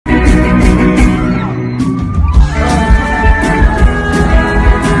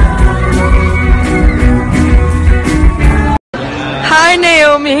Hi,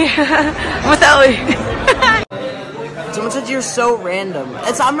 Naomi. With Ellie. Someone said you're so random.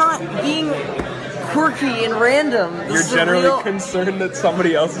 I'm not being quirky and random. You're generally concerned that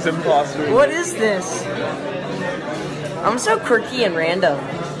somebody else is imposter. What is this? I'm so quirky and random.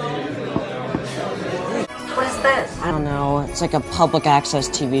 What is this? I don't know. It's like a public access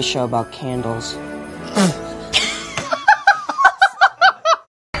TV show about candles.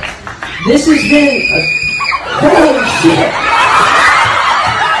 This has been holy shit.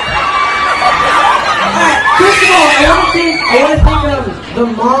 Alright, first of all, I want to thank the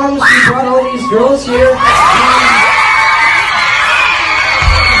moms who brought all these girls here.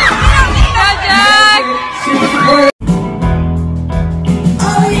 Super supportive.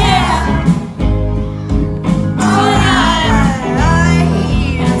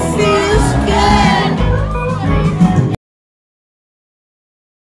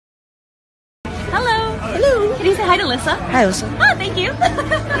 Can you say hi to Alyssa? Hi, Alyssa. Oh, thank you.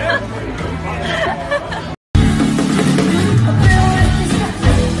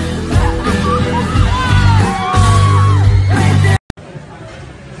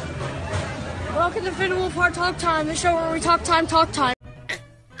 Welcome to Finn Wolfhard Talk Time, the show where we talk time.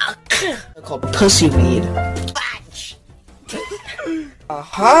 They're called pussy weed.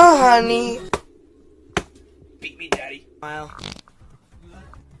 Honey. Beat me, daddy. Smile.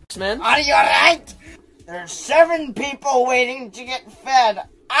 Man. Are you alright? There's 7 people waiting to get fed.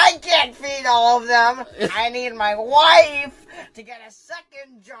 I can't feed all of them. I need my wife to get a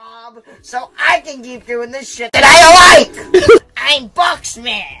second job so I can keep doing this shit that I like. I'm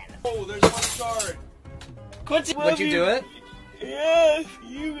Boxman. Oh, there's one star. Would you do it? Yes,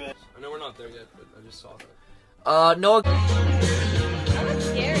 you guys. I know we're not there yet, but I just saw that. No. That looks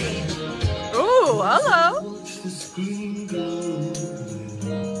scary. Ooh, hello.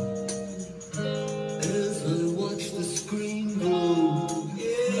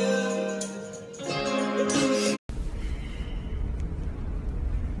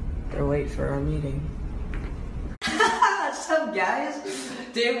 They're late for our meeting. What's up, guys?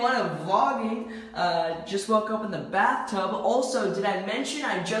 Day 1 of vlogging. Just woke up in the bathtub. Also, did I mention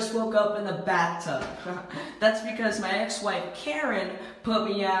I just woke up in the bathtub? That's because my ex-wife Karen put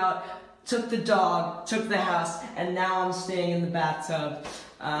me out, took the dog, took the house, and now I'm staying in the bathtub.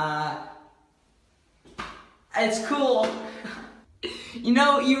 It's cool. You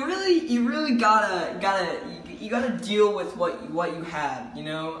know, you really gotta deal with what you have, you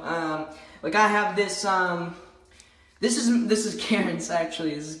know? Like I have this, this is Karen's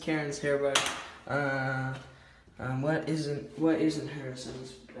actually. This is Karen's hair brush. What isn't hers in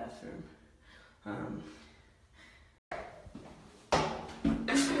this bathroom?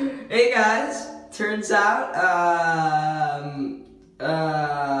 Hey guys, turns out,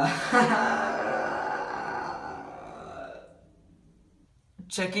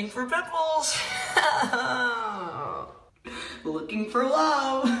 checking for pimples. Looking for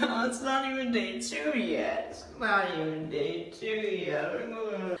love. It's not even day 2 yet. It's not even day 2 yet.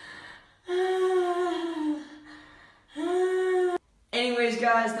 Anyways,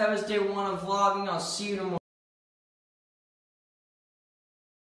 guys, that was day 1 of vlogging. I'll see you tomorrow.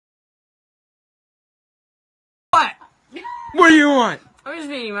 What? What do you want? I'm just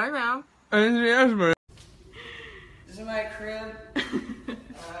being right now. This This is my crib.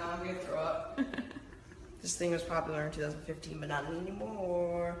 I'm gonna throw up. This thing was popular in 2015, but not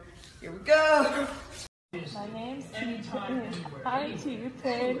anymore. Here we go. My name's T-Pain. Hi,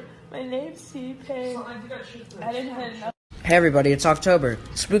 T-Pain. My name's T-Pain. I didn't have enough. Hey everybody, it's October.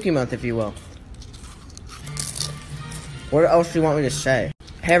 Spooky month, if you will. What else do you want me to say?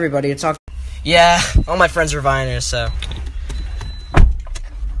 Hey everybody, it's October. Yeah, all my friends are Viners, so.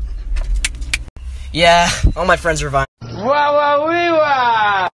 Yeah, all my friends are Viners.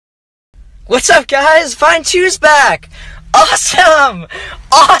 Wah-wah-wee-wah! What's up, guys? Vine 2's back! Awesome!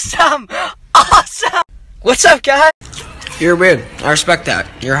 Awesome! Awesome! What's up, guys? You're weird. I respect that.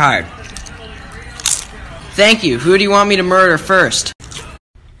 You're hired. Thank you. Who do you want me to murder first?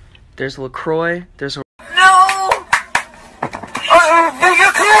 There's LaCroix. There's a... No!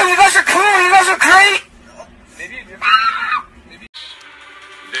 You guys are great!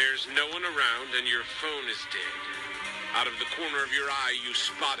 There's no one around and your phone is dead. Out of the corner of your eye, you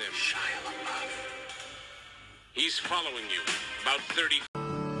spot him. Shia LaBeouf. He's following you. About 30...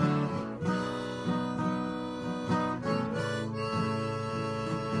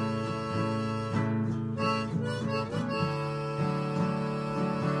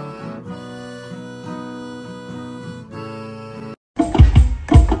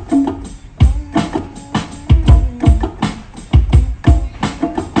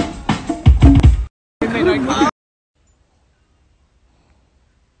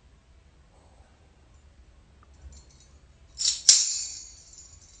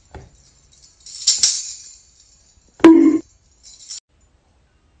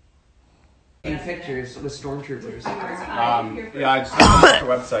 pictures with stormtroopers. Yeah, I just looked at the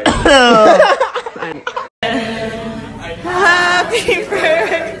website. Happy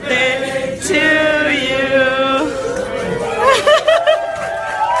birthday to you.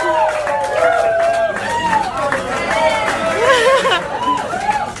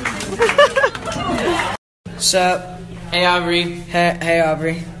 So, hey Aubrey. Hey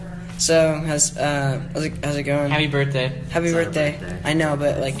Aubrey. So, how's it going? Happy birthday. Happy birthday. I know,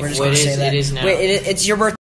 but like we're just Well, gonna say that. it is now. Wait, it's your birthday.